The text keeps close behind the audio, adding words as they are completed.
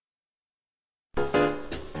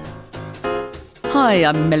Hi,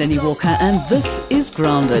 I'm Melanie Walker, and this is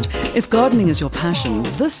Grounded. If gardening is your passion,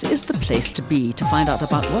 this is the place to be to find out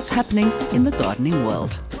about what's happening in the gardening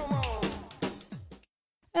world.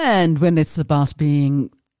 And when it's about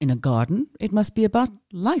being in a garden, it must be about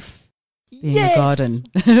life being a garden.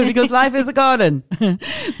 Because life is a garden.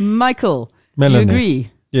 Michael, Melanie. you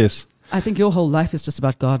agree? Yes. I think your whole life is just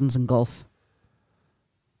about gardens and golf.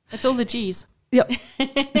 That's all the G's. Yep.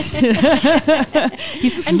 He's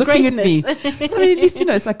just And looking greatness. at me. I mean, at least you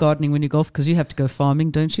know it's like gardening when you golf because you have to go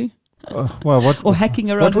farming, don't you? Or hacking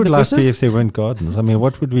around What would in the life bushes. be if there weren't gardens? I mean,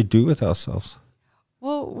 what would we do with ourselves?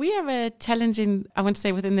 Well, we have a challenge I want to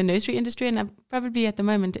say, within the nursery industry, and probably at the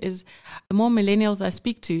moment is the more millennials I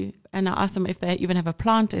speak to, and I ask them if they even have a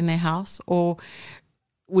plant in their house or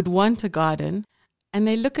would want a garden, and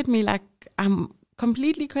they look at me like I'm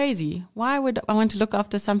completely crazy. Why would I want to look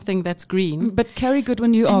after something that's green? But Carrie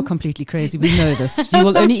Goodwin, you are completely crazy. We know this. You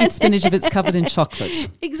will only eat spinach if it's covered in chocolate.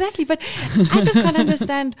 Exactly, but I just can't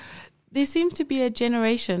understand. There seems to be a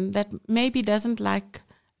generation that maybe doesn't like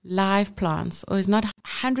live plants or is not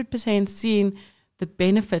 100% seeing the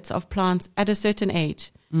benefits of plants at a certain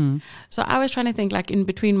age. So I was trying to think, like, in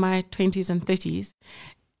between my 20s and 30s,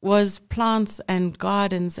 was plants and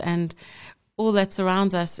gardens and all that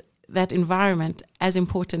surrounds us, that environment, as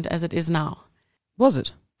important as it is now? Was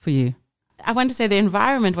it for you? I want to say the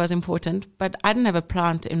environment was important, but I didn't have a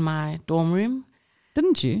plant in my dorm room.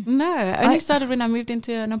 Didn't you? No, I only started when I moved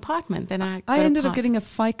into an apartment. Then I ended up getting a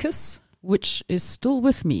ficus, which is still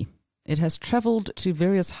with me. It has travelled to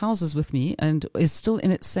various houses with me and is still in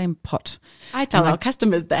its same pot. I tell our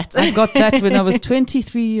customers that. I got that when I was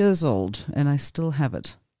 23 years old, and I still have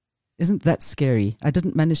it. Isn't that scary? I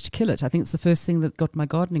didn't manage to kill it. I think it's the first thing that got my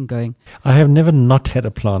gardening going. I have never not had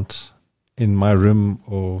a plant in my room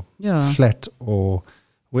or Yeah. flat or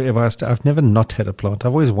wherever I stay. I've never not had a plant.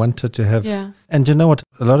 I've always wanted to have. Yeah. And you know what?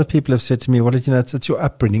 A lot of people have said to me, well, you know, it's your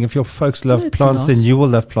upbringing. If your folks love No, it's plants, not. then you will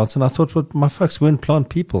love plants. And I thought, well, my folks weren't plant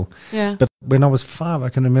people. Yeah. But when I was 5, I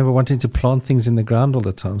can remember wanting to plant things in the ground all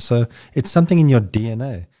the time. So it's something in your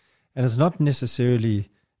DNA. And it's not necessarily,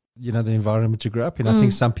 you know, the environment you grew up in. I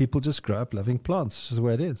think some people just grow up loving plants. It's just the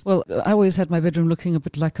way it is. Well, I always had my bedroom looking a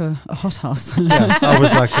bit like a hothouse. Yeah, I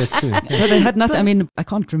was like that too. Yeah. But they had nothing. I mean, I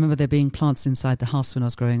can't remember there being plants inside the house when I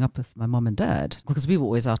was growing up with my mom and dad because we were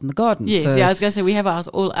always out in the garden. Yes, so I was going to say we have ours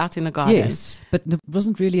all out in the garden. Yes, but there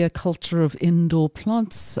wasn't really a culture of indoor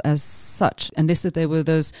plants as such, unless that there were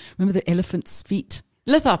those, remember the elephant's feet?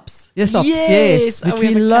 Lithops. Lithops, Yes. yes, which Oh, we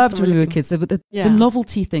have a loved customer when we were looking. kids. They were the Yeah.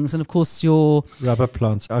 novelty things, and of course your Rubber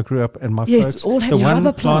plants. I grew up and my Yes, folks, all had the one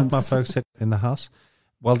rubber plant my plants. folks had in the house,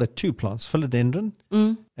 well, there are 2 plants, philodendron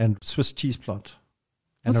and Swiss cheese plant.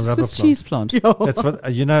 And what's a a rubber Swiss plant. cheese plant. That's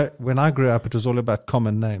what, you know, when I grew up, it was all about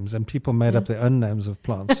common names and people made up their own names of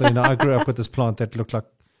plants. So, you know, I grew up with this plant that looked like,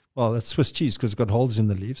 well, it's Swiss cheese because it's got holes in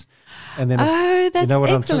the leaves. And then, Oh, that's know what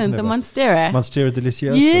I'm excellent. talking The about. Monstera. Monstera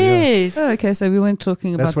deliciosa. Yes. Oh, okay, so we weren't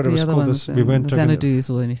talking That's about what it the was other called, ones, we weren't the talking- Xanadus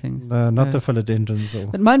or anything. No, not No. the philodendrons. Or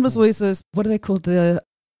But mine was always those, what are they called? The,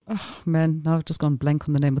 oh man, now I've just gone blank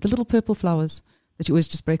on the name, but the little purple flowers that you always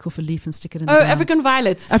just break off a leaf and stick it in the Oh, ground. African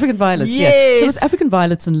violets. African violets, yeah. Yes. So it was African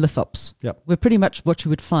violets and lithops. Yep. Were pretty much what you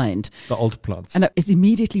would find. the old plants. And it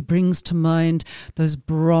immediately brings to mind those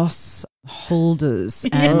brass holders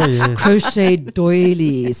and Oh, yes. crocheted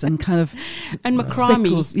doilies and kind of And macrame.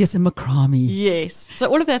 speckles. Yes, and macrame. Yes. So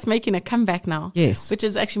all of that's making a comeback now. Yes. Which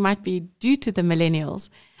is actually might be due to the millennials.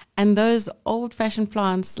 And those old fashioned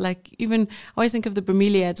plants, like even I always think of the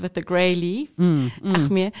bromeliads with the grey leaf,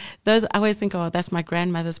 Achmea. Those I always think, oh, that's my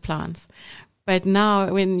grandmother's plants. But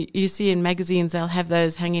now when you see in magazines, they'll have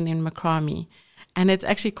those hanging in macrame. And it's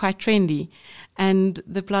actually quite trendy. And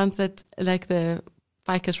the plants that, like the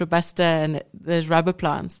Ficus robusta and the rubber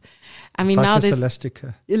plants. I mean, now Ficus there's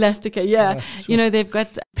elastica. Elastica, yeah. Yeah, You know, they've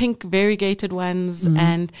got pink variegated ones.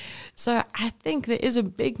 And so I think there is a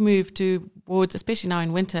big move towards, especially now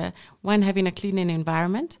in winter, one, having a cleaning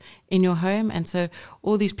environment in your home. And so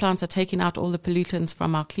all these plants are taking out all the pollutants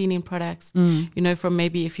from our cleaning products, you know, from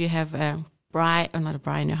maybe if you have not a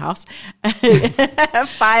braai in your house,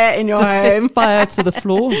 fire in your Just home. set fire to the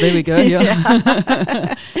floor. There we go.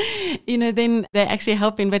 Yeah. You know, then they're actually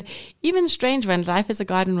helping. But even strange one, Life is a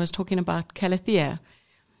Garden was talking about Calathea,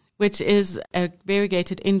 which is a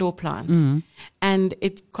variegated indoor plant. And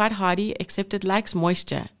it's quite hardy, except it likes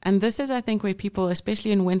moisture. And this is, I think, where people,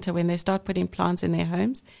 especially in winter, when they start putting plants in their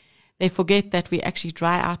homes, they forget that we actually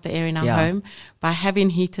dry out the air in our home by having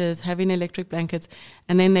heaters, having electric blankets,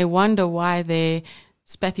 and then they wonder why their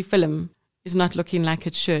spathiphyllum is not looking like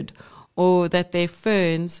it should, or that their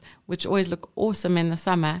ferns, which always look awesome in the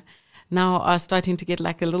summer, now are starting to get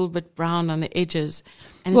like a little bit brown on the edges.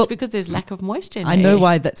 And Well, it's because there's lack of moisture in I the know air.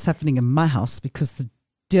 why that's happening in my house, because the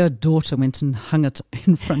dear daughter went and hung it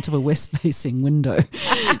in front of a west-facing window.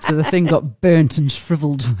 So the thing got burnt and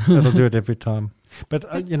shriveled. That'll do it every time. But,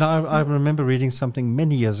 I remember reading something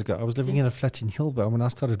many years ago. I was living in a flat in Hillborough when I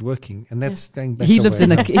started working, and that's going back He a lived way in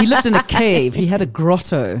now. he lived in a cave. He had a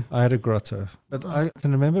grotto. I had a grotto. But I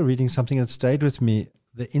can remember reading something that stayed with me.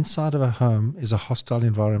 The inside of a home is a hostile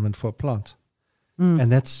environment for a plant.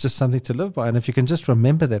 And that's just something to live by. And if you can just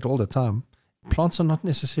remember that all the time, plants are not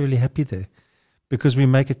necessarily happy there because we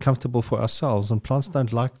make it comfortable for ourselves. And plants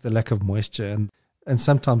don't like the lack of moisture. And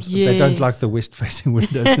sometimes they don't like Yes. the west-facing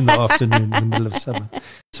windows in the afternoon in the middle of summer.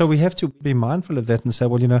 So we have to be mindful of that and say,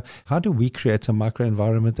 well, how do we create a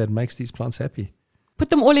microenvironment that makes these plants happy? Put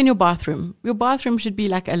them all in your bathroom. Your bathroom should be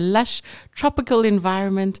like a lush, tropical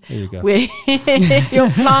environment There you go. where your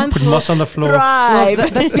plants Put will moss on the floor. thrive.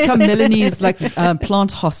 That's become Melanie's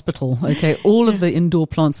plant hospital. Okay, all of the indoor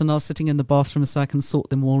plants are now sitting in the bathroom, so I can sort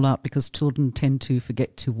them all out because children tend to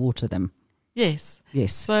forget to water them. Yes.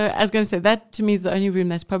 Yes. So I was going to say that to me is the only room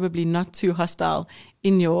that's probably not too hostile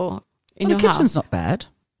in your The your kitchen's house. not bad.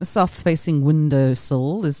 The south-facing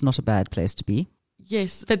windowsill is not a bad place to be.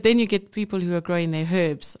 Yes, but then you get people who are growing their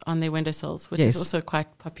herbs on their windowsills, which Yes. is also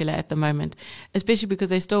quite popular at the moment, especially because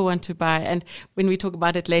they still want to buy, and when we talk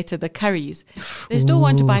about it later, the curries, they still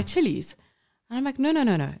want to buy chilies. And I'm like, no.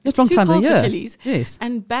 It's wrong too time of cold year. for chilies. Yes.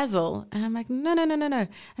 And basil. And I'm like, no. And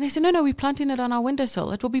they say, no, we're planting it on our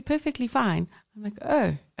windowsill. It will be perfectly fine. I'm like,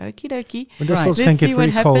 oh, okie dokie. Windowsills Let's can get see what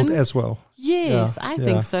very cold happens. as well. Yes, Yeah, I yeah,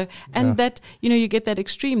 think so. And yeah. that, you get that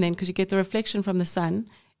extreme then because you get the reflection from the sun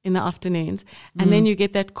in the afternoons. And then you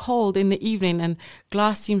get that cold in the evening, and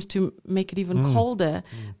glass seems to make it even colder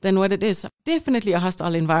than what it is. So definitely a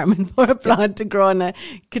hostile environment for a plant to grow on a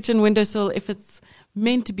kitchen windowsill if it's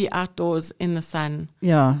meant to be outdoors in the sun.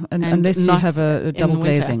 Yeah, and And unless you not have a in double winter.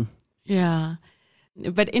 glazing. Yeah.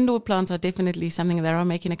 But indoor plants are definitely something that are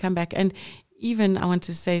making a comeback. And even, I want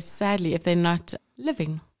to say, sadly, if they're not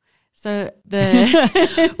living. So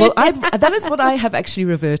the Well, that is what I have actually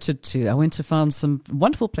reverted to. I went to find some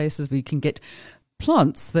wonderful places where you can get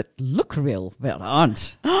plants that look real, but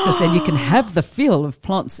aren't. Because then you can have the feel of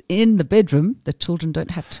plants in the bedroom that children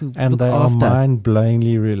don't have to And look they are after.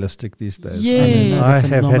 mind-blowingly realistic these days. Yes. I have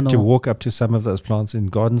had to Phenomenal. walk up to some of those plants in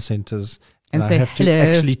garden centers And I say, have "Hello." to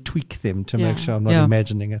actually tweak them to Yeah. make sure I'm not Yeah.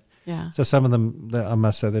 imagining it. yeah. So some of them, I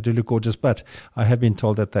must say, they do look gorgeous, but I have been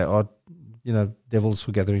told that they are, devils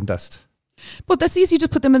for gathering dust. But that's easy to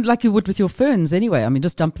put them in like you would with your ferns anyway. I mean,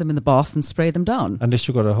 just dump them in the bath and spray them down. Unless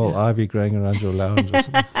you've got a whole ivy growing around your lounge or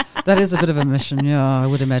something. That is a bit of a mission, yeah, I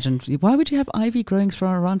would imagine. Why would you have ivy growing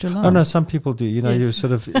around your lawn? Oh, no, some people do. You Yes.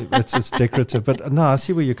 sort of, it's decorative. But no, I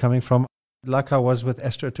see where you're coming from. Like I was with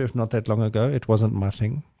AstroTurf not that long ago, it wasn't my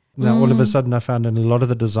thing. Now, all of a sudden, I found in a lot of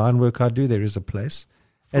the design work I do, there is a place.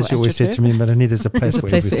 As For you always said AstroTurf? to me, Melanie, there's a place, There's a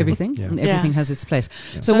place for everything, Yeah. and Yeah. everything has its place.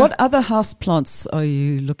 Yeah. So, So- what other house plants are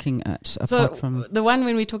you looking at apart So from? the one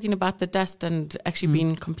when we're talking about the dust and actually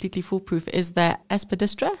being completely foolproof is the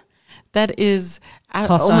Aspidistra. That is Cast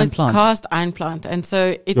iron almost plant. cast iron plant. And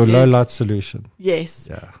so it Your is- low light solution. Yes.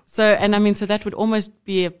 Yeah. So, and I mean, so that would almost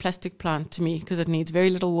be a plastic plant to me because it needs very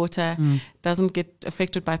little water, doesn't get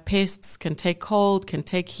affected by pests, can take cold, can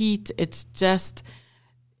take heat. It's just,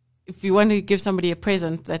 if you want to give somebody a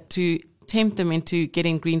present, that to tempt them into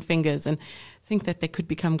getting green fingers and think that they could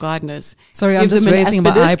become gardeners. Sorry, I'm give just them an raising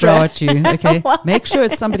my Aspidistra. eyebrow at you. Okay, make sure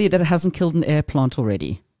it's somebody that hasn't killed an air plant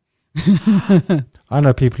already. I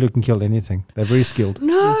know people who can kill anything. They're very skilled.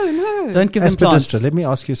 No. Don't give them plants. Aspidistra, let me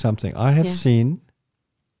ask you something. I have Yeah. seen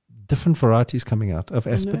different varieties coming out of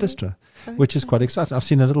Aspidistra, which is quite exciting. I've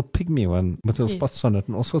seen a little pygmy one with little Yes. spots on it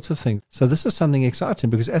and all sorts of things. So this is something exciting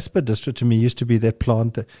because Aspidistra to me used to be that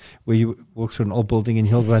plant where you walk through an old building in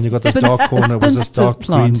Hillborough and you got this Spin- dark corner with this spinster's dark green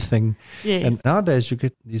plant. thing. Yes. And nowadays you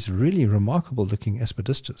get these really remarkable looking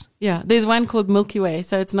Aspidistras. Yeah, there's one called Milky Way,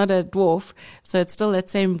 so it's not a dwarf. So it's still that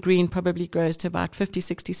same green, probably grows to about 50,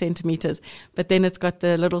 60 centimeters. But then it's got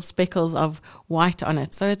the little speckles of white on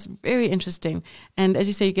it. So it's very interesting. And as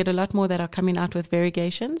you say, you get a lot more that are coming out with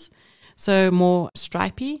variegations. So more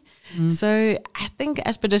stripy. So I think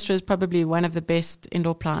Aspidistra is probably one of the best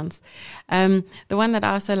indoor plants. The one that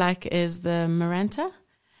I also like is the Maranta,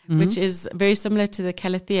 which is very similar to the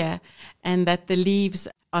Calathea, and that the leaves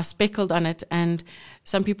are speckled on it. And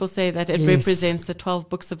some people say that it Yes. represents the 12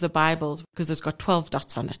 books of the Bible because it's got 12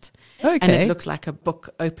 dots on it. Okay. And it looks like a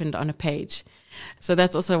book opened on a page. So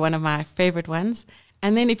that's also one of my favorite ones.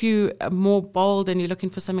 And then if you are more bold and you're looking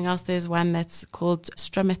for something else, there's one that's called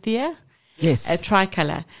Stramathea. Yes. a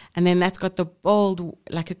tricolor. And then that's got the bold,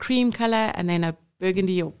 like a cream color, and then a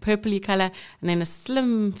burgundy or purpley color, and then a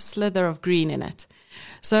slim slither of green in it.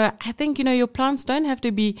 So I think, your plants don't have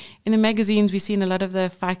to be in the magazines. We've seen a lot of the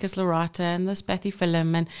Ficus lyrata and the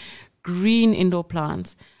Spathiphyllum and green indoor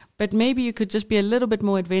plants. But maybe you could just be a little bit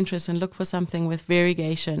more adventurous and look for something with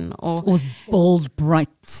variegation or bold,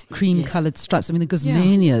 bright, cream-colored stripes. I mean, the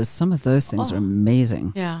gosmanias, some of those things are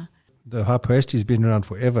amazing. Yeah. The Hypoaestes has been around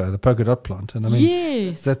forever, the polka dot plant. And I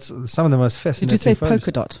mean, that's some of the most fascinating. Did you say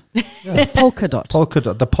polka dot? Yeah. Polka dot.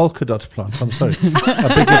 The polka dot plant. I'm sorry.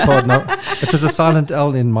 I beg your pardon. No, it was a silent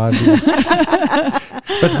L in my view.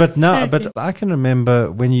 But I can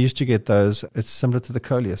remember when you used to get those, it's similar to the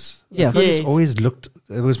coleus. Yeah. Coleus always looked,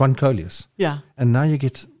 there was one coleus. Yeah. And now you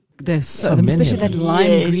get There's especially that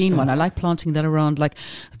lime green one. I like planting that around like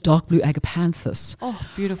dark blue agapanthus. Oh,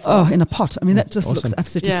 beautiful. Oh, in a pot. I mean, that just awesome. looks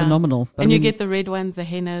absolutely phenomenal. But and you get the red ones, the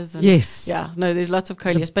hennas. And yes. Yeah. No, there's lots of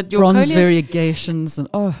coleus. But your bronze coleus, variegations.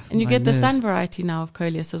 And you get the sun variety now of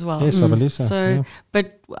coleus as well. Yes, I believe so. So,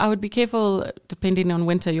 but I would be careful, depending on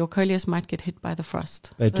winter, your coleus might get hit by the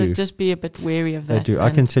frost. They so do. Just be a bit wary of They that. do. I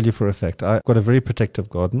can tell you for a fact, I've got a very protective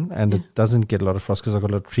garden and it doesn't get a lot of frost because I've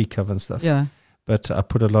got a lot of tree cover and stuff. Yeah. But I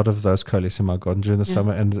put a lot of those coleus in my garden during the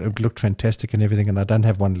summer and it looked fantastic and everything, and I don't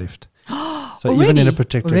have one left. So even in a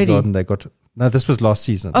protected garden, they got... No, this was last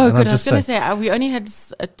season. Oh, good. I was going to say, we only had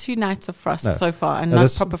 2 nights of frost so far and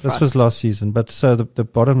not proper frost. This was last season. But so the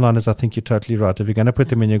bottom line is, I think you're totally right. If you're going to put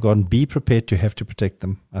them in your garden, be prepared to have to protect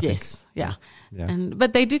them, I think. Yeah.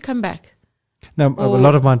 But they do come back. No, a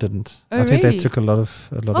lot of mine didn't. Oh, I think really? they took a lot of.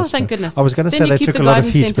 Oh, thank goodness. I was going to say they took a lot of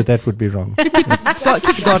heat, but that would be wrong. Keep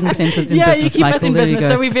the garden centres in business, you keep Michael. us in business.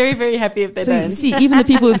 So we're very, very happy if they don't. See, even the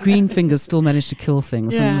people with green fingers still manage to kill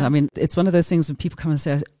things. Yeah. And I mean, it's one of those things that people come and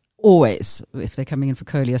say, always, if they're coming in for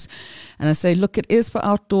coleus. And I say, look, it is for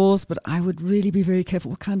outdoors, but I would really be very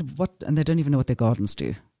careful. And they don't even know what their gardens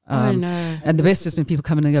do. Oh, no. And the best is when people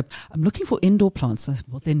come in and go, I'm looking for indoor plants. I said,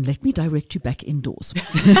 well, then let me direct you back indoors.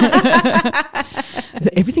 So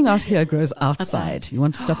everything out here grows outside. You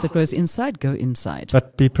want stuff that grows inside, go inside.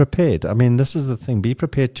 But be prepared. I mean, this is the thing. Be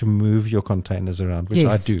prepared to move your containers around, which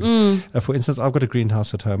I do. For instance, I've got a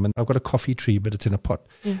greenhouse at home and I've got a coffee tree, but it's in a pot.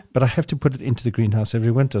 Yeah. But I have to put it into the greenhouse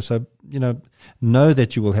every winter. So, know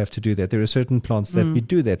that you will have to do that. There are certain plants that we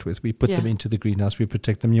do that with. We put them into the greenhouse. We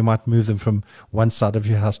protect them. You might move them from one side of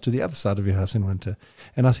your house to the other side of your house in winter.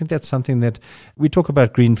 And I think that's something that we talk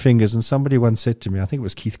about green fingers. And somebody once said to me, I think it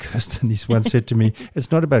was Keith Kirsten, he once said to me,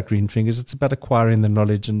 it's not about green fingers. It's about acquiring the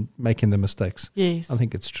knowledge and making the mistakes. Yes. I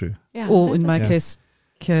think it's true. Yeah, or in my case,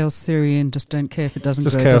 Chaos Syrian, just don't care if it doesn't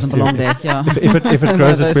just grow, it doesn't belong there. Yeah. If it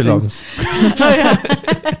grows, it belongs.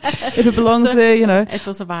 If it belongs there, It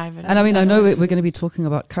will survive. And I mean, I know we're going to be talking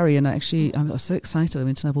about curry, and I'm so excited. I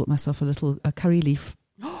went and I bought myself a curry leaf.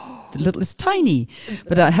 It's tiny,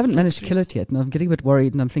 but I haven't managed to kill it yet. And I'm getting a bit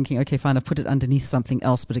worried, and I'm thinking, okay, fine, I've put it underneath something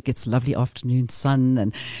else, but it gets lovely afternoon sun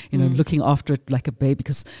and, looking after it like a baby,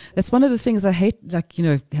 because that's one of the things I hate,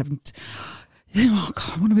 haven't... Oh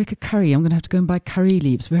God, I want to make a curry. I'm going to have to go and buy curry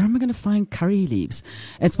leaves. Where am I going to find curry leaves?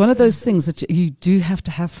 It's one of those things that you do have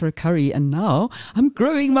to have for a curry. And now I'm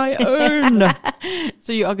growing my own.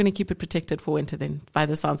 So you are going to keep it protected for winter then, by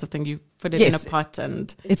the sounds of things. You put it in a pot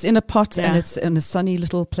and... It's in a pot and it's in a sunny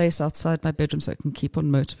little place outside my bedroom, so I can keep on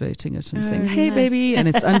motivating it and saying, hey, baby. And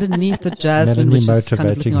it's underneath the jasmine, Melanie which is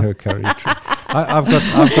motivating kind of her curry tree. I've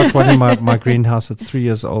got one in my greenhouse. It's 3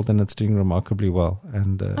 years old and it's doing remarkably well.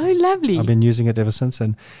 And lovely. I've been using it ever since.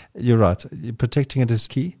 And you're right. Protecting it is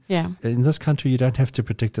key. Yeah. In this country, you don't have to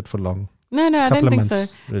protect it for long. No, I don't think so.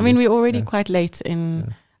 Really. I mean, we're already quite late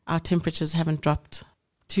in our temperatures haven't dropped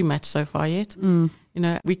too much so far yet.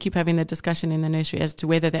 We keep having the discussion in the nursery as to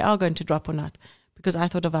whether they are going to drop or not. Because I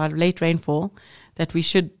thought of our late rainfall that we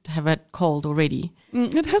should have it cold already.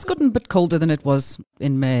 It has gotten a bit colder than it was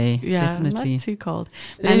in May. Yeah, definitely. not too cold.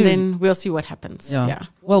 And then we'll see what happens. Yeah.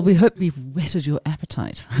 Well, we hope we've whetted your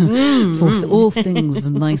appetite for all things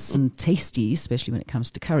nice and tasty, especially when it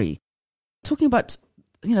comes to curry. Talking about,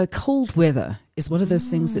 cold weather is one of those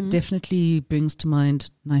things that definitely brings to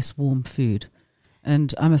mind nice warm food.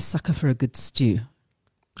 And I'm a sucker for a good stew.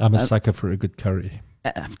 I'm a sucker for a good curry.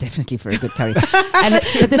 Definitely for a good curry.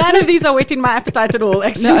 None of these are whetting my appetite at all,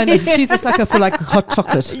 actually. No, she's a sucker for like hot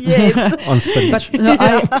chocolate. Yes. On spinach.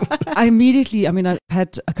 But I immediately, I've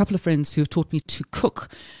had a couple of friends who have taught me to cook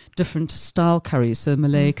different style curries. So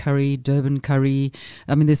Malay curry, Durban curry.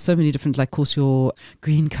 I mean, there's so many different, like, of course, your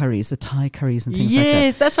green curries, the Thai curries and things like that.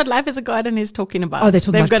 Yes, that's what Life is a Garden is talking about. Oh, they're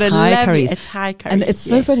talking They've about got Thai curries. A Thai curry. And it's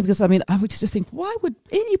so funny because, I mean, I would just think, why would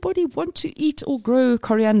anybody want to eat or grow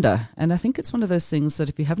coriander? And I think it's one of those things that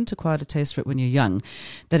if you haven't acquired a taste for it when you're young,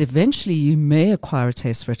 that eventually you may acquire a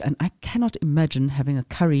taste for it. And I cannot imagine having a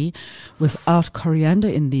curry without coriander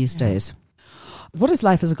in these days. What is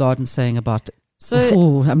Life as a Garden saying about it?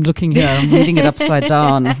 So, I'm looking here, I'm reading it upside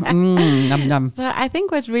down. Yum, yum. So I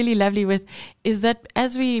think what's really lovely with is that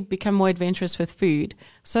as we become more adventurous with food,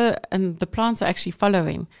 and the plants are actually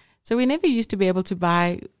following. So we never used to be able to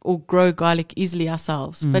buy or grow garlic easily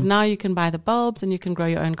ourselves, but now you can buy the bulbs and you can grow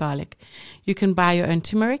your own garlic. You can buy your own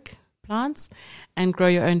turmeric plants and grow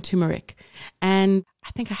your own turmeric. And I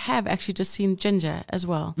think I have actually just seen ginger as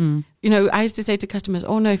well. You know, I used to say to customers,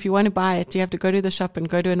 oh no, if you want to buy it, you have to go to the shop and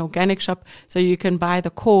go to an organic shop so you can buy the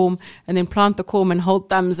corm and then plant the corm and hold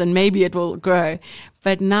thumbs and maybe it will grow.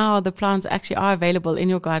 But now the plants actually are available in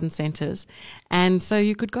your garden centers. And so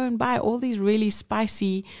you could go and buy all these really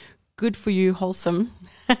spicy, good for you, wholesome,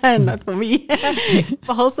 not for me,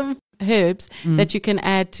 wholesome herbs that you can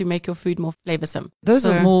add to make your food more flavorsome. Those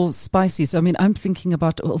are more spicy. So, I mean, I'm thinking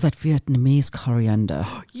about all that Vietnamese coriander.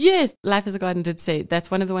 Yes, Life as a Garden did say that's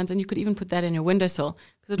one of the ones, and you could even put that in your windowsill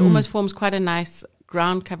because it almost forms quite a nice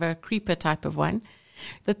ground cover creeper type of one.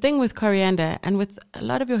 The thing with coriander and with a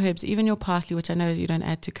lot of your herbs, even your parsley, which I know you don't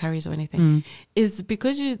add to curries or anything, is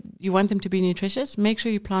because you want them to be nutritious, make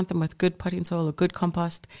sure you plant them with good potting soil or good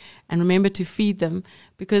compost and remember to feed them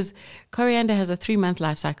because coriander has a 3-month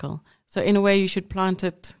life cycle. So in a way, you should plant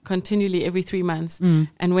it continually every 3 months.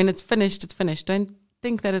 And when it's finished, it's finished. Don't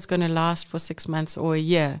think that it's going to last for 6 months or a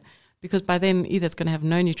year because by then either it's going to have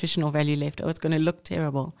no nutritional value left or it's going to look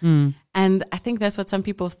terrible. And I think that's what some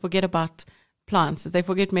people forget about plants. They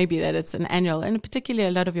forget maybe that it's an annual, and particularly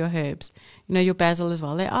a lot of your herbs, you know, your basil as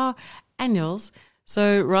well. They are annuals.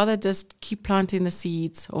 So rather just keep planting the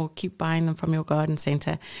seeds or keep buying them from your garden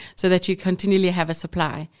center so that you continually have a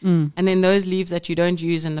supply. And then those leaves that you don't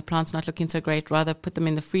use and the plant's not looking so great, rather put them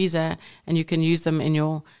in the freezer and you can use them in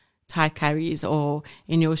your Thai curries or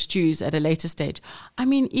in your stews at a later stage. I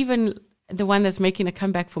mean, even the one that's making a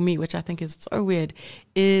comeback for me, which I think is so weird,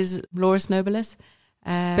 is Laurus nobilis.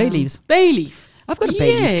 Bay leaves. Bay leaf. I've got a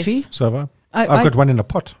bay leaf tree. So have I. I've got one in a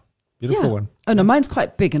pot. Beautiful one. Oh, no, mine's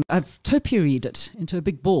quite big, and I've topiaried it into a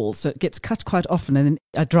big ball, so it gets cut quite often, and then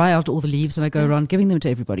I dry out all the leaves, and I go around giving them to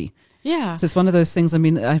everybody. Yeah. So it's one of those things, I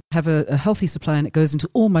mean, I have a healthy supply, and it goes into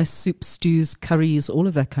all my soups, stews, curries, all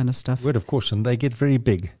of that kind of stuff. Word of caution, they get very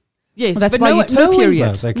big. Yes, well, that's but why you topiary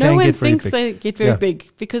it. They no can one get very thinks big. they get very big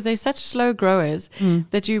because they're such slow growers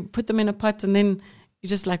that you put them in a pot and then you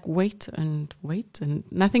just like wait and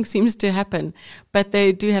nothing seems to happen. But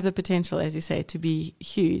they do have the potential, as you say, to be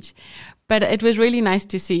huge. But it was really nice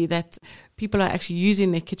to see that people are actually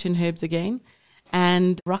using their kitchen herbs again.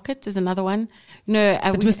 And rocket is another one. You know,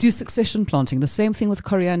 we must do succession planting. The same thing with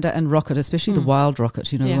coriander and rocket, especially the wild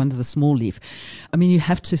rocket, you know, the one with the small leaf. I mean, you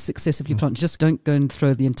have to successively plant. Just don't go and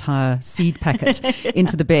throw the entire seed packet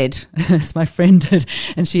into the bed, as my friend did.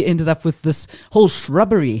 And she ended up with this whole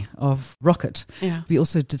shrubbery of rocket. Yeah. We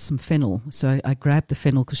also did some fennel. So I grabbed the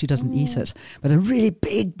fennel because she doesn't eat it. But a really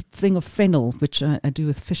big thing of fennel, which I do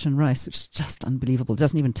with fish and rice, which is just unbelievable. It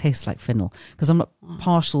doesn't even taste like fennel because I'm not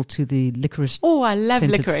partial to the licorice. Oh, I love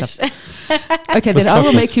licorice. Okay, then I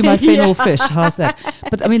will make you my fennel fish. How's that?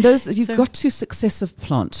 But I mean, you've got to successive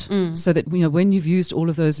plant so that, you know, when you've used all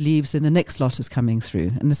of those leaves, then the next lot is coming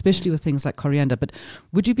through, and especially with things like coriander. But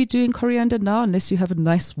would you be doing coriander now unless you have a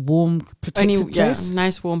nice, warm, protected place? Yeah,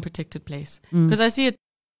 nice, warm, protected place. Because I see it,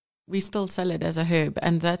 we still sell it as a herb,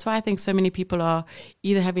 and that's why I think so many people are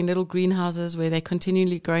either having little greenhouses where they're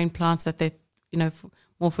continually growing plants that they, you know,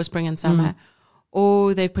 more for spring and summer.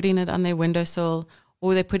 Or they're putting it on their windowsill,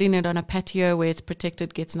 or they're putting it on a patio where it's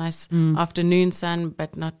protected, gets nice afternoon sun,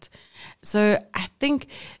 but not. So I think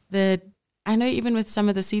I know even with some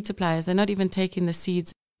of the seed suppliers, they're not even taking the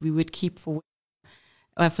seeds we would keep for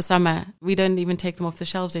summer. We don't even take them off the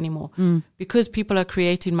shelves anymore because people are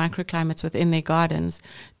creating microclimates within their gardens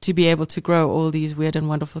to be able to grow all these weird and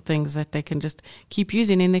wonderful things that they can just keep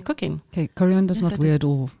using in their cooking. Okay, coriander's not weird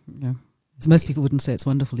or, you know. So most people wouldn't say it's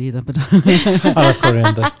wonderful either, but I love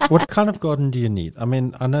coriander. What kind of garden do you need? I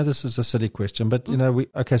mean, I know this is a silly question, but you know,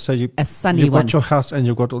 so you've got your house and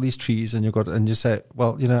you've got all these trees and you say,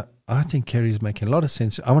 well, you know, I think Kerry's making a lot of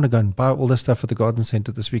sense. I want to go and buy all this stuff at the garden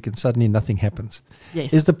center this week, and suddenly nothing happens.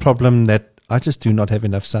 Yes. Is the problem that I just do not have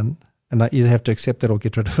enough sun, and I either have to accept that or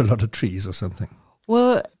get rid of a lot of trees or something?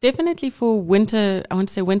 Well, definitely for winter, I want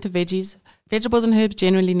to say winter veggies. vegetables and herbs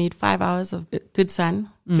generally need 5 hours of good sun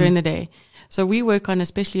during the day. So we work on,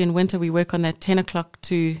 especially in winter, we work on that 10 o'clock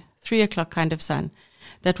to 3 o'clock kind of sun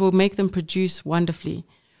that will make them produce wonderfully.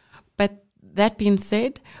 But that being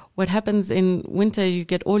said, what happens in winter, you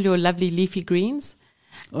get all your lovely leafy greens.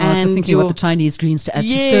 I was just thinking about the Chinese greens to add to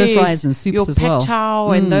stir fries and soups as well. Your pek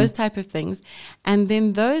chow and those type of things. And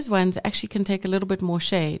then those ones actually can take a little bit more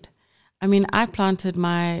shade. I mean, I planted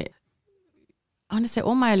I want to say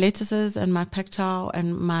all my lettuces and my pek chow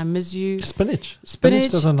and my mizu. Spinach.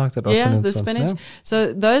 Spinach doesn't like that often. Yeah, in the sun. spinach. Yeah.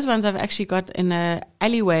 So those ones I've actually got in a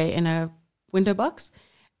alleyway in a window box.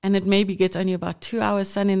 And it maybe gets only about 2 hours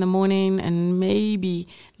sun in the morning and maybe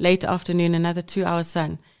late afternoon, another 2 hours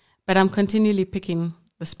sun. But I'm continually picking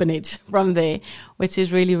the spinach from there, which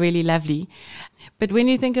is really, really lovely. But when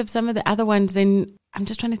you think of some of the other ones, then I'm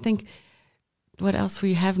just trying to think what else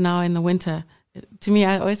we have now in the winter. To me,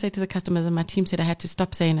 I always say to the customers, and my team said I had to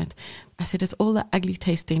stop saying it. I said, it's all the ugly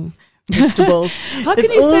tasting vegetables. How can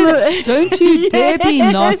you say that? Don't you dare be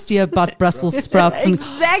nasty about Brussels sprouts. And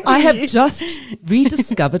Exactly. I have just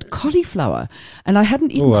rediscovered cauliflower, and I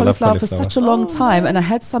hadn't eaten I love cauliflower for cauliflower. such a long time, and I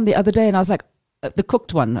had some the other day, and I was like, the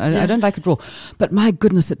cooked one. I don't like it raw, but my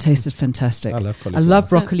goodness, it tasted fantastic. I love I cauliflower. love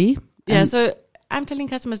broccoli. Yeah, and- so I'm telling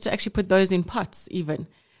customers to actually put those in pots even,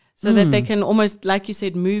 so that they can almost, like you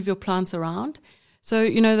said, move your plants around. So,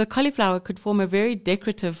 the cauliflower could form a very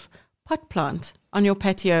decorative pot plant on your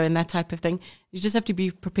patio and that type of thing. You just have to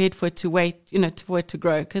be prepared for it to wait, for it to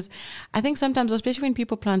grow. Because I think sometimes, especially when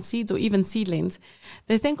people plant seeds or even seedlings,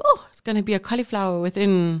 they think, oh, it's going to be a cauliflower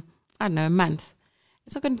within, I don't know, a month.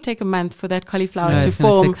 It's not going to take a month for that cauliflower to it's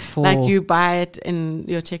gonna form take 4. like you buy it in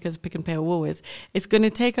your Checkers, Pick and Pay or Woolworths. It's going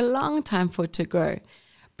to take a long time for it to grow.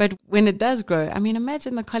 But when it does grow, I mean,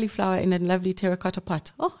 imagine the cauliflower in a lovely terracotta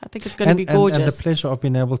pot. Oh, I think it's going to be gorgeous. And the pleasure of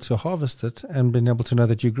being able to harvest it and being able to know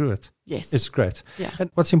that you grew it. Yes. It's great. Yeah. And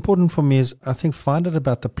what's important for me is, I think, find out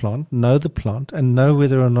about the plant, know the plant, and know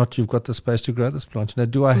whether or not you've got the space to grow this plant.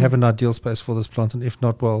 Do I have an ideal space for this plant? And if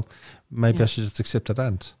not, well, maybe I should just accept I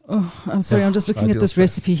don't. Oh, I'm sorry. Yeah, I'm just looking at ideal this space.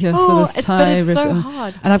 recipe here Oh, for this but Thai it's so recipe.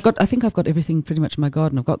 hard. And I think I've got everything pretty much in my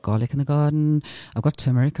garden. I've got garlic in the garden. I've got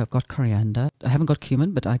turmeric. I've got coriander. I haven't got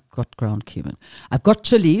cumin, but I've got ground cumin. I've got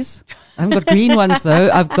chilies. I haven't got green ones though.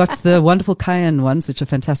 I've got the wonderful cayenne ones, which are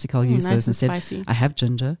fantastic. I'll use nice those and instead. spicy. I have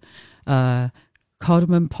ginger.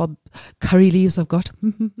 Cardamom pod, curry leaves I've got.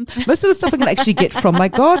 Most of the stuff I can actually get from my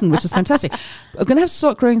garden, which is fantastic. I'm going to have to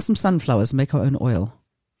start growing some sunflowers and make our own oil.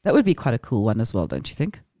 That would be quite a cool one as well, don't you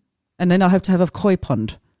think? And then I'll have to have a koi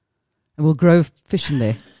pond and we'll grow fish in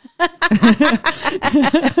there.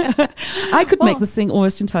 I could make this thing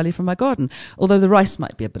almost entirely from my garden, although the rice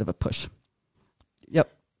might be a bit of a push.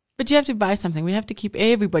 Yep. But you have to buy something. We have to keep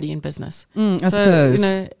everybody in business. I suppose.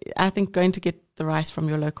 I think going to get the rice from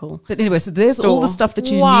your local. But anyway, so there's all the store. stuff that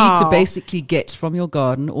you need Wow. to basically get from your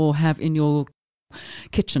garden or have in your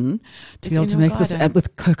kitchen to be It's able in to your make this garden.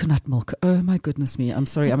 with coconut milk. Oh my goodness me. I'm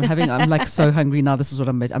sorry. I'm like so hungry now. This is what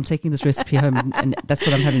I'm taking this recipe home and that's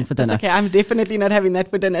what I'm having for That's dinner. okay. I'm definitely not having that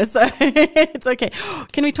for dinner, so it's okay.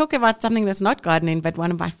 Can we talk about something that's not gardening, but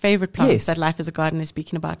one of my favorite plants Yes. that Life as a Garden is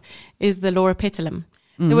speaking about is the Laura petalum.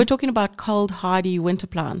 They were talking about cold, hardy winter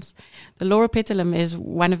plants. The Laura petalum is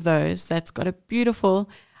one of those that's got a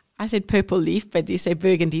beautiful, I said purple leaf, but you say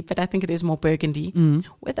burgundy, but I think it is more burgundy,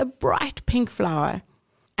 with a bright pink flower.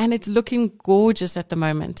 And it's looking gorgeous at the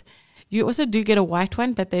moment. You also do get a white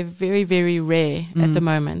one, but they're very, very rare at the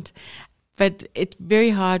moment. But it's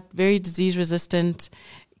very hard, very disease resistant.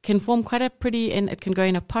 Can form quite a pretty, and it can go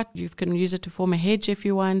in a pot. You can use it to form a hedge if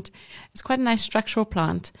you want. It's quite a nice structural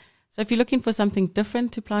plant. So if you're looking for something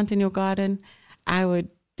different to plant in your garden, I would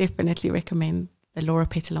definitely recommend the Laura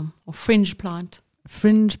petalum or fringe plant.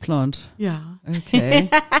 Fringe plant. Yeah. Okay.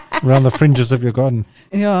 Around the fringes of your garden.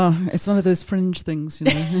 Yeah, it's one of those fringe things,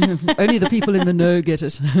 Only the people in the know get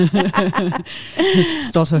it.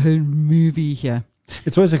 Start a whole movie here.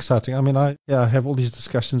 It's always exciting. I mean, I have all these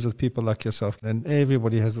discussions with people like yourself, and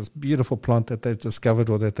everybody has this beautiful plant that they've discovered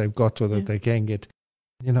or that they've got or that they can get.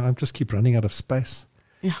 I just keep running out of space.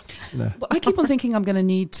 Yeah. Well, I keep on thinking I'm going to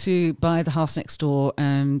need to buy the house next door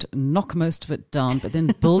and knock most of it down, but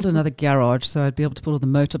then build another garage so I'd be able to put all the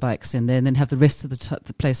motorbikes in there and then have the rest of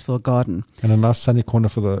the place for a garden. And a nice sunny corner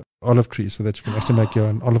for the olive tree so that you can actually make your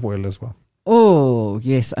own olive oil as well. Oh,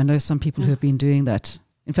 yes. I know some people who have been doing that.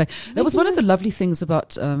 In fact, that was one of the lovely things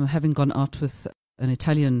about having gone out with an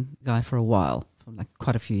Italian guy for a while, for like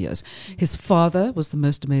quite a few years. His father was the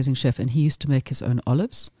most amazing chef, and he used to make his own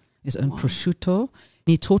olives, his own prosciutto.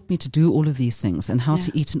 He taught me to do all of these things and how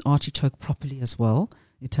to eat an artichoke properly as well.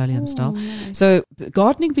 Italian style. Nice. So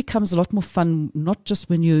gardening becomes a lot more fun, not just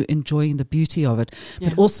when you're enjoying the beauty of it, but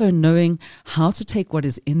Yeah. also knowing how to take what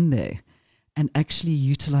is in there and actually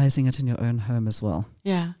utilizing it in your own home as well.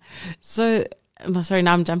 Yeah. So, no, sorry,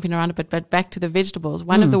 now I'm jumping around a bit, but back to the vegetables.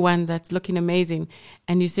 One of the ones that's looking amazing,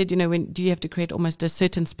 and you said, when do you have to create almost a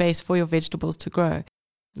certain space for your vegetables to grow,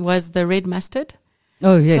 was the red mustard.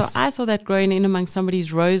 Oh, yes. So I saw that growing in among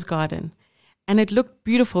somebody's rose garden. And it looked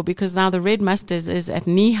beautiful because now the red mustard is at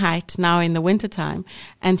knee height now in the wintertime.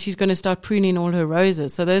 And she's going to start pruning all her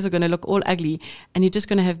roses. So those are going to look all ugly. And you're just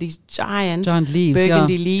going to have these giant leaves,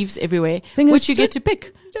 burgundy leaves everywhere, Thing is, which you get to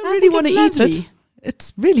pick. You don't I really think want to it's eat lovely. it.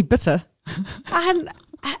 It's really bitter.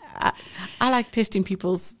 I like testing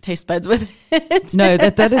people's taste buds with it. No,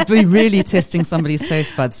 that'd be really testing somebody's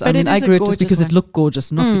taste buds. But I it I is a grew it just gorgeous because it one. looked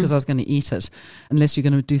gorgeous, not because I was going to eat it. Unless you're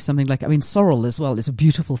going to do something like, sorrel as well is a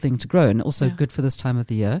beautiful thing to grow and also Yeah. good for this time of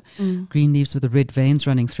the year. Green leaves with the red veins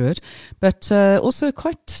running through it, but also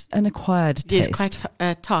quite an acquired taste. Yes, quite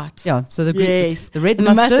tart. Yeah, so the Yes. the red And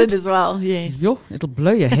the mustard, mustard as well, yes. yo, it'll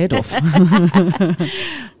blow your head off.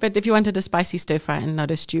 But if you wanted a spicy stir fry and not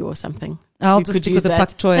a stew or something, I'll you just could stick use with the that.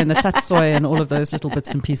 pak choy and the tatsoi and all of those little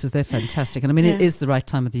bits and pieces. They're fantastic. And it Yeah. is the right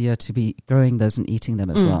time of the year to be growing those and eating them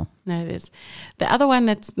as well. No, it is. The other one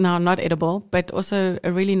that's now not edible, but also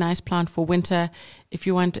a really nice plant for winter, if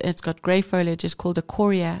you want, it's got grey foliage, is called a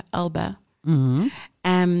Coria alba.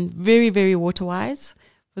 Very, very water-wise.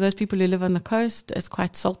 For those people who live on the coast, it's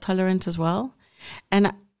quite salt-tolerant as well.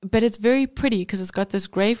 But it's very pretty because it's got this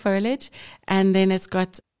grey foliage and then it's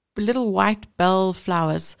got little white bell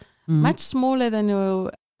flowers, much smaller than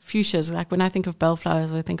your fuchsias. Like when I think of bell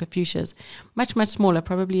flowers, I think of fuchsias. Much, much smaller,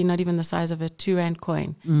 probably not even the size of a 2 rand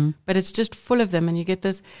coin. But it's just full of them and you get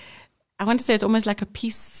this, I want to say it's almost like a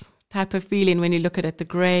peace type of feeling when you look at it, the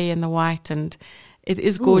grey and the white, and it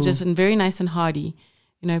is gorgeous and very nice and hardy,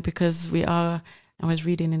 because I was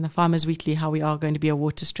reading in the Farmers Weekly how we are going to be a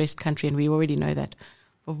water-stressed country, and we already know that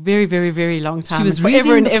for a very, very, very long time. She was forever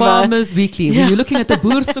reading and the ever. Farmers Weekly. Yeah. Were you looking at the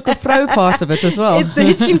Boer Soeke Vrou part of it as well? It's the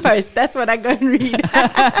Hitching Post. That's what I go and read.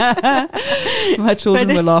 My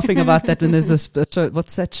children were laughing about that when there's this show.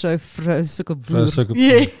 What's that show? Vrou Soeke Boer.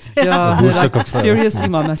 Yes. Yeah, Boer they're like, Soeke Vrou. seriously,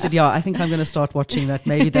 Mom. I said, I think I'm going to start watching that.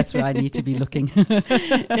 Maybe that's where I need to be looking.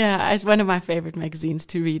 Yeah, it's one of my favorite magazines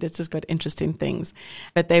to read. It's just got interesting things.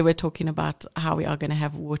 But they were talking about how we are going to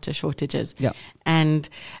have water shortages. Yeah. And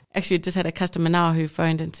actually, just had a customer now who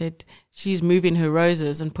phoned and said she's moving her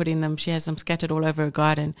roses and putting them, she has them scattered all over her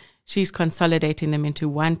garden. She's consolidating them into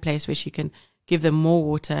one place where she can give them more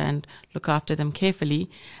water and look after them carefully,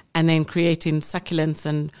 and then creating succulents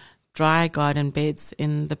and dry garden beds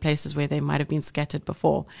in the places where they might have been scattered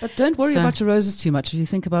before. But don't worry So- about your roses too much. If you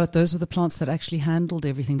think about it, those were the plants that actually handled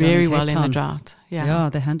everything down Very in Cape well in the Town. drought. Yeah,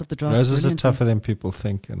 they handled the drought. Roses are brilliantly. tougher than people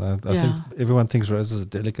think. And I think Yeah. everyone thinks roses are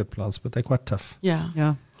delicate plants, but they're quite tough. Yeah.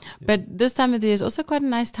 Yeah. But this time of the year is also quite a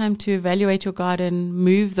nice time to evaluate your garden,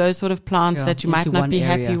 move those sort of plants Yeah, that you might into not one be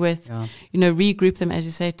area. happy with, Yeah. regroup them, as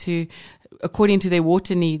you say, according to their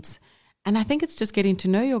water needs. And I think it's just getting to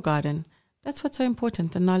know your garden. That's what's so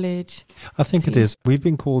important, the knowledge. I think it See. is. We've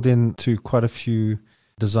been called in to quite a few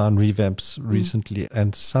design revamps recently,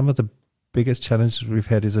 and some of the biggest challenges we've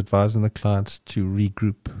had is advising the client to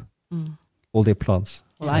regroup all their plants.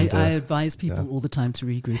 Well, And, I advise people yeah. all the time to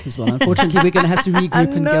regroup as well. Unfortunately, we're going to have to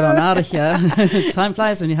regroup and get on out of here. Time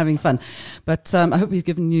flies when you're having fun. But I hope we've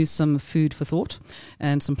given you some food for thought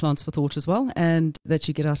and some plants for thought as well, and that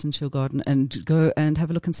you get out into your garden and go and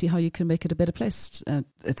have a look and see how you can make it a better place.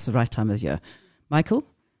 It's the right time of year. Michael,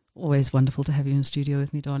 always wonderful to have you in the studio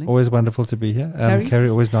with me, darling. Always wonderful to be here. Carrie? Carrie,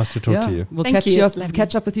 always nice to talk to you. We'll Thank catch you. you It's up, lovely.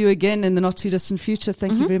 catch up with you again in the not too distant future.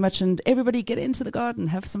 Thank you very much. And everybody get into the garden,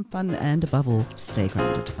 have some fun, and above all, stay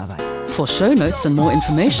grounded. Bye-bye. For show notes and more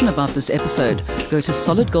information about this episode, go to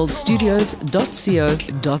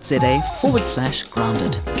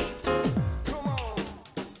solidgoldstudios.co.za/grounded.